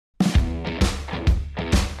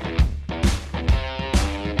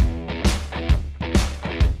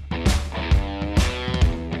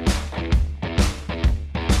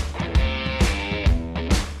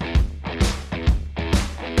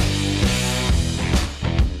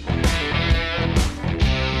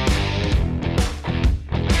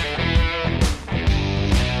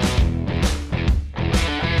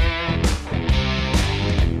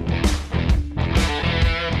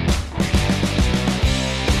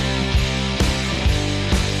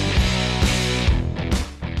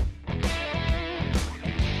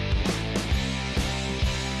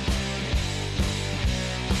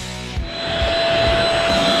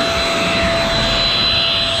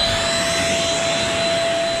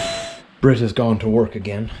Britt has gone to work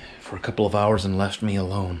again for a couple of hours and left me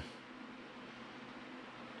alone.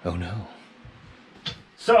 Oh no.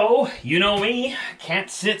 So, you know me,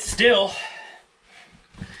 can't sit still.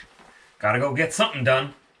 Gotta go get something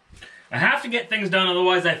done. I have to get things done,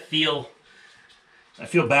 otherwise I feel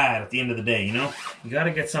bad at the end of the day, you know? You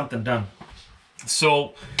gotta get something done.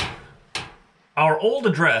 So, our old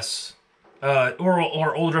address, or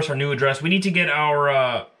old address, our new address, we need to get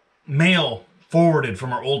our mail forwarded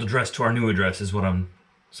from our old address to our new address, is what I'm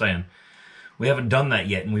saying. We haven't done that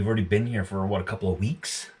yet, and we've already been here for, what, a couple of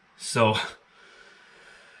weeks? So,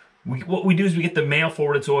 what we do is we get the mail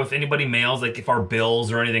forwarded, so if anybody mails, like if our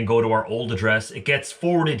bills or anything go to our old address, it gets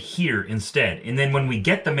forwarded here instead. And then when we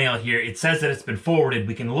get the mail here, it says that it's been forwarded.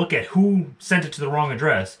 We can look at who sent it to the wrong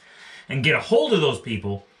address and get a hold of those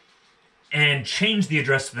people and change the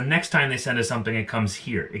address so the next time they send us something, it comes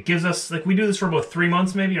here. It gives us, like, we do this for about 3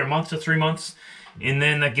 months maybe, or a month to 3 months, and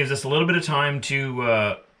then that gives us a little bit of time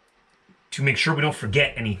to make sure we don't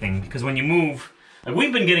forget anything. Because when you move, like,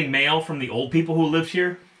 we've been getting mail from the old people who lived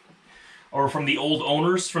here, or from the old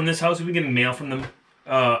owners from this house. We've been getting mail from them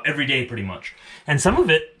every day pretty much. And some of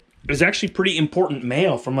it is actually pretty important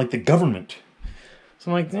mail from, like, the government. So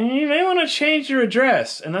I'm like, you may want to change your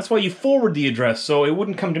address. And that's why you forward the address. So it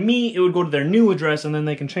wouldn't come to me, it would go to their new address, and then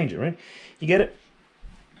they can change it, right? You get it?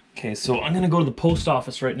 Okay, so I'm going to go to the post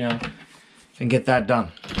office right now and get that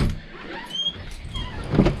done.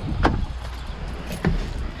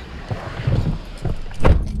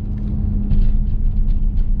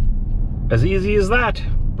 As easy as that.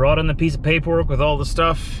 Brought in the piece of paperwork with all the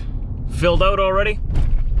stuff filled out already.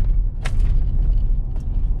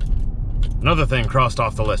 Another thing crossed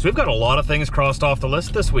off the list. We've got a lot of things crossed off the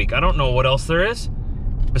list this week. I don't know what else there is,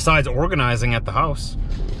 besides organizing at the house.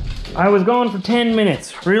 I was gone for 10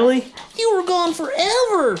 minutes. Really? You were gone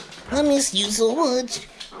forever. I miss you so much.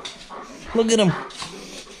 Look at him.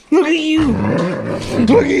 Look at you.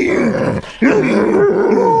 Look at you.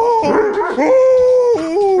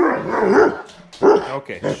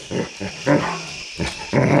 Okay.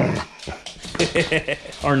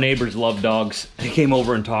 Our neighbors love dogs. He came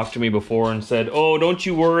over and talked to me before and said, oh, don't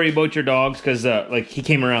you worry about your dogs, because like, he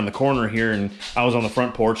came around the corner here and I was on the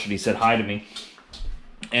front porch and he said hi to me.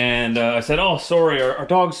 And I said, oh, sorry, our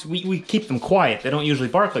dogs, we keep them quiet. They don't usually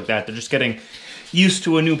bark like that. They're just getting used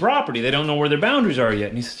to a new property. They don't know where their boundaries are yet.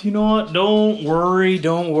 And he said, you know what, don't worry,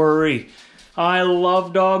 don't worry. I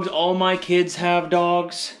love dogs. All my kids have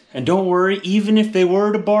dogs. And don't worry, even if they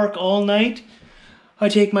were to bark all night, I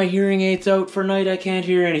take my hearing aids out for night, I can't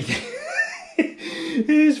hear anything.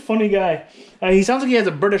 He's a funny guy. He sounds like he has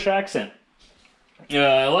a British accent.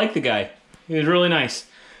 I like the guy. He was really nice.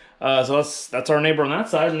 So that's our neighbor on that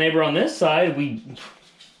side. The neighbor on this side, I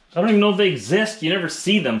don't even know if they exist. You never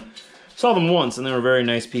see them. Saw them once, and they were very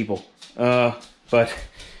nice people. But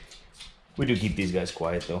we do keep these guys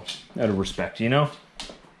quiet, though, out of respect, you know?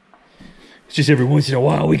 It's just every once in a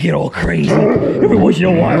while we get all crazy. Every once in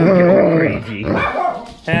a while we get all crazy.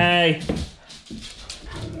 Hey.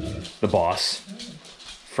 The boss.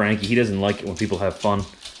 Frankie, he doesn't like it when people have fun.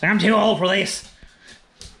 I'm too old for this.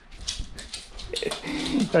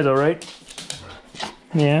 That's alright.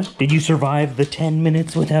 Yeah? Did you survive the 10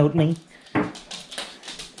 minutes without me?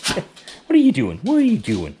 What are you doing? What are you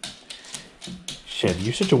doing? Chevy,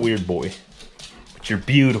 you're such a weird boy. But you're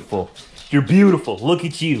beautiful. You're beautiful. Look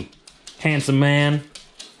at you. Handsome man.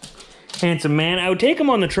 Handsome man. I would take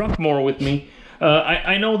him on the truck more with me.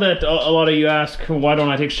 I know that a lot of you ask, why don't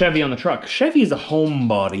I take Chevy on the truck? Chevy is a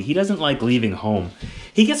homebody. He doesn't like leaving home.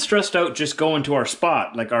 He gets stressed out just going to our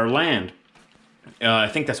spot, like our land. I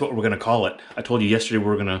think that's what we're going to call it. I told you yesterday we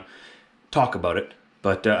were going to talk about it.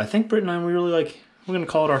 But I think Brittany and I, we're going to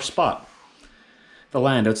call it our spot. The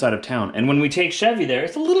land outside of town. And when we take Chevy there,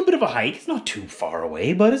 it's a little bit of a hike. It's not too far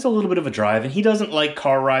away, but it's a little bit of a drive. And he doesn't like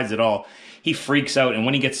car rides at all. He freaks out. And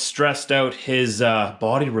when he gets stressed out, his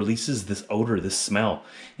body releases this odor, this smell.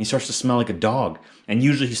 And he starts to smell like a dog. And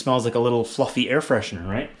usually he smells like a little fluffy air freshener,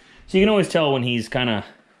 right? So you can always tell when he's kind of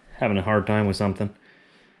having a hard time with something.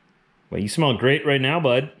 Well, you smell great right now,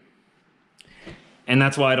 bud. And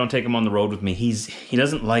that's why I don't take him on the road with me. He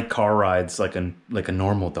doesn't like car rides like a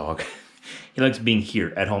normal dog. He likes being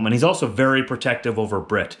here at home. And he's also very protective over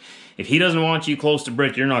Britt. If he doesn't want you close to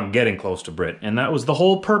Britt, you're not getting close to Britt. And that was the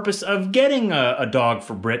whole purpose of getting a dog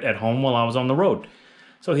for Britt at home while I was on the road.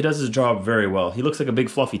 So he does his job very well. He looks like a big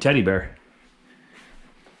fluffy teddy bear.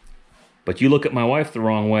 But you look at my wife the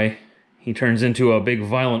wrong way, he turns into a big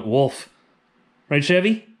violent wolf. Right,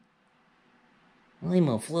 Chevy? I'm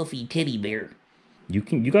a fluffy teddy bear. You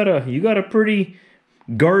got a pretty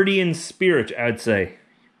guardian spirit, I'd say.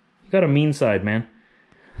 You got a mean side, man.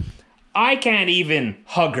 I can't even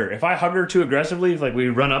hug her. If I hug her too aggressively, like we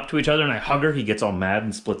run up to each other and I hug her, he gets all mad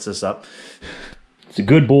and splits us up. It's a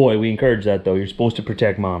good boy. We encourage that though. You're supposed to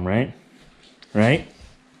protect mom, right? Right?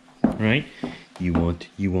 Right? You want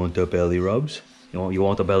the belly rubs? You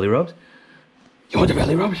want the belly rubs? You want the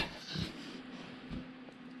belly rubs?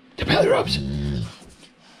 The belly rubs.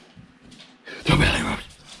 The belly rubs.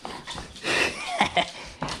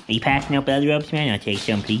 Are you passing out belly rubs, man? I'll take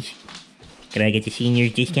some, please. Can I get the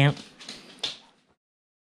seniors discount?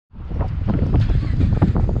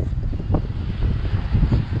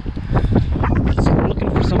 So we're looking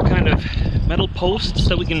for some kind of metal posts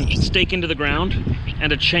that we can stake into the ground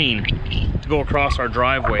and a chain to go across our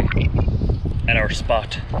driveway at our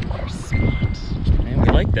spot. Our spot. And we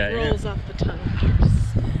like that. Rolls Yeah. off the tongue.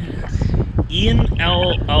 Ian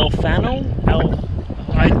Alfano?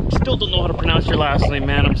 I still don't know how to pronounce your last name,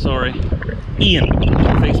 man. I'm sorry. Ian on You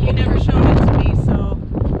Facebook. never showed it to me, so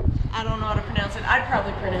I don't know how to pronounce it. I'd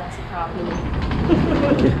probably pronounce it properly.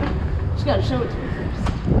 Just gotta show it to me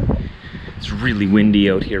first. It's really windy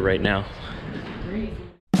out here right now. Crazy.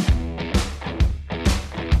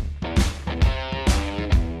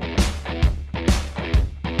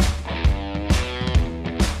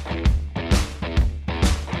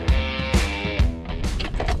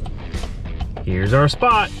 Here's our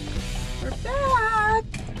spot. We're back!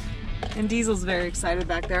 And Diesel's very excited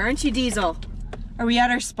back there, aren't you, Diesel? Are we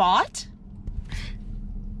at our spot?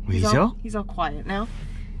 Weasel? He's all quiet now.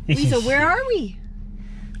 Weasel, where are we?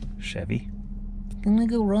 Chevy. Can I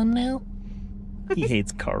go run now? He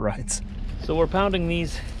hates car rides. So we're pounding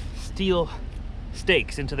these steel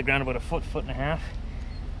stakes into the ground about a foot and a half,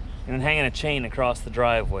 and then hanging a chain across the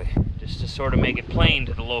driveway, just to sort of make it plain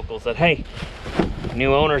to the locals that, hey,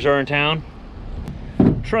 new owners are in town.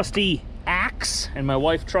 Trusty axe, and my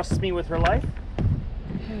wife trusts me with her life.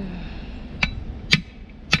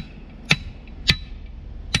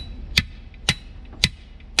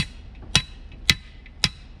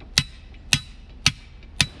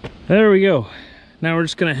 There we go. Now we're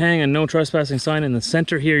just gonna hang a no trespassing sign in the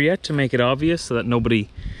center here yet to make it obvious so that nobody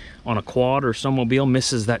on a quad or snowmobile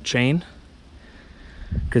misses that chain.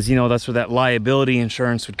 Because you know, that's where that liability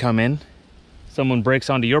insurance would come in. Someone breaks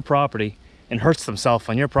onto your property and hurts themselves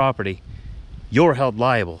on your property, you're held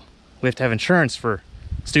liable. We have to have insurance for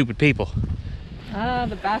stupid people. Ah,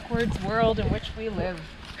 the backwards world in which we live.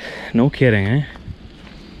 No kidding, eh?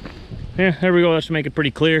 Yeah, there we go. That should make it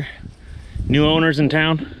pretty clear. New owners in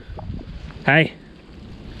town. Hi.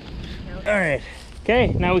 All right. Okay,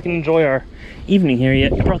 now we can enjoy our evening here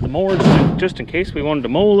yet. I brought the mower just in case we wanted to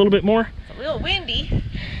mow a little bit more. It's a little windy.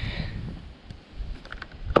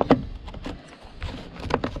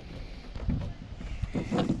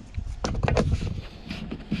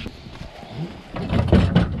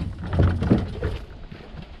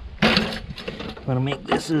 I'm gonna make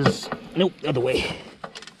this as, nope, the other way.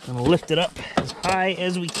 I'm gonna lift it up as high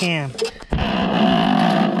as we can.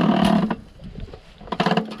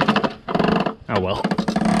 Oh well.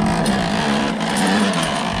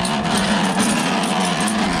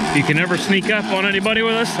 You can never sneak up on anybody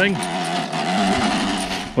with this thing.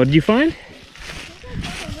 What did you find?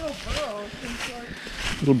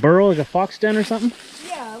 Little burrow, like a fox den or something?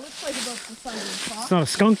 Yeah, it looks like about the size of a fox. It's not a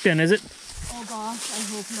skunk den, is it? Oh gosh, I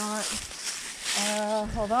hope not.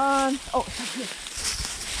 Hold on. Oh, it's up here.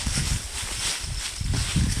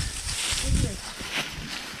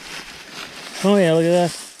 Oh yeah, look at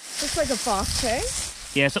that. Looks like a fox, hey?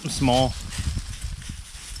 Yeah, something small.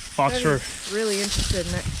 Fox I'm fur. really interested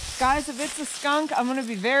in it. Guys, if it's a skunk, I'm gonna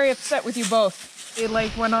be very upset with you both. They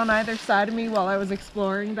like went on either side of me while I was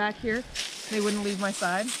exploring back here. They wouldn't leave my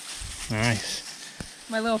side. Nice.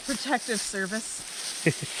 My little protective service.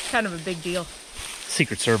 Kind of a big deal.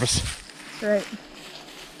 Secret Service. Right.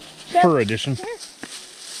 Fur edition. Here.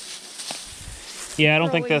 Yeah, I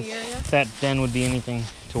don't think Probably the area. that den would be anything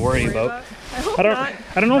to worry about. I hope I don't- not.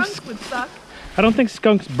 I don't know if- Skunks would suck. I don't think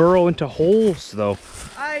skunks burrow into holes though.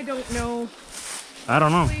 I don't know. I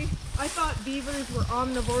don't know. Actually, I thought beavers were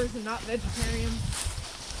omnivores and not vegetarians.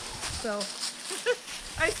 So,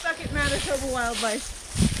 I suck at Manitoba wildlife.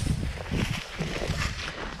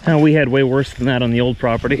 We had way worse than that on the old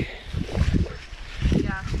property.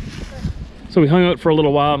 Yeah. So we hung out for a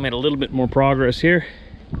little while, made a little bit more progress here.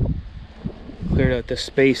 Cleared out this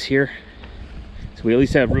space here. So we at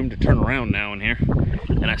least have room to turn around now in here.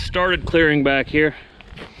 And I started clearing back here.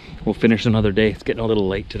 We'll finish another day. It's getting a little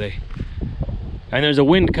late today. And there's a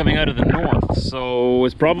wind coming out of the north, so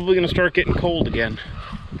it's probably gonna start getting cold again.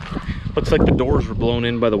 Looks like the doors were blown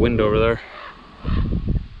in by the wind over there.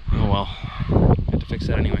 Oh well, have to fix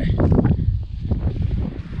that anyway.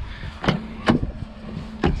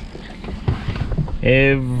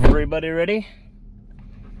 Everybody ready?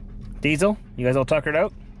 Diesel, you guys all tuckered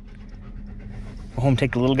out? Go home,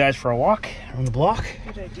 take the little guys for a walk around the block.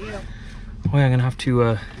 Good idea. Oh yeah, I'm gonna have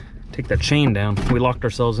to take that chain down. We locked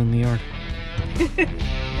ourselves in the yard.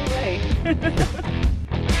 Right.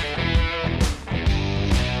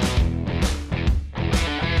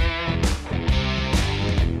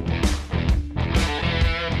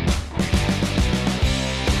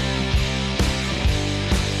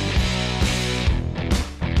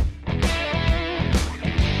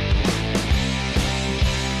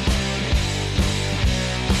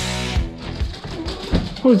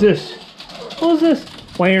 Who's this? Who's this?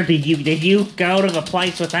 Where did you go to the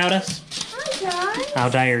place without us? Hi, guys. How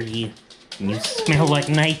dare you? You smell like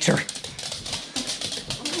nature.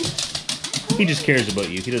 He just cares about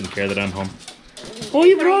you. He doesn't care that I'm home. Oh,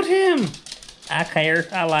 you brought him. I care.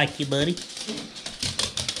 I like you, buddy.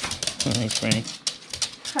 Hi, Frank.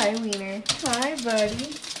 Hi, Wiener. Hi,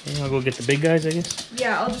 buddy. Yeah, I'll go get the big guys, I guess.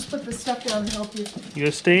 Yeah, I'll just put the stuff down and help you. You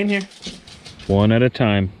guys stay in here. One at a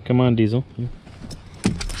time. Come on, Diesel.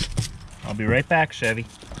 I'll be right back, Chevy.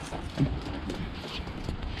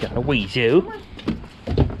 Gotta wheeze you.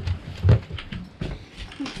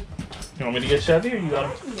 You want me to get Chevy or you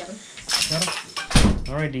got him? Got him?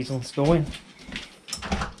 All right, Diesel, let's go in.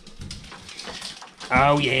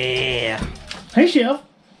 Oh, yeah. Hey, Chev.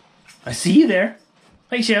 I see you there.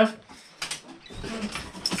 Hey, Chev.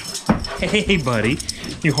 Hey, buddy.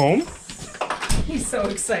 You home? He's so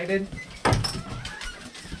excited.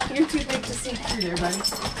 You're too big to see through there, buddy.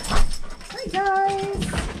 Hi, guys.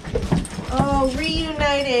 Oh,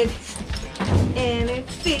 reunited. And it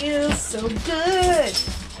feels so good.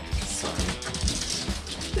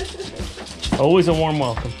 Always a warm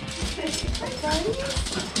welcome.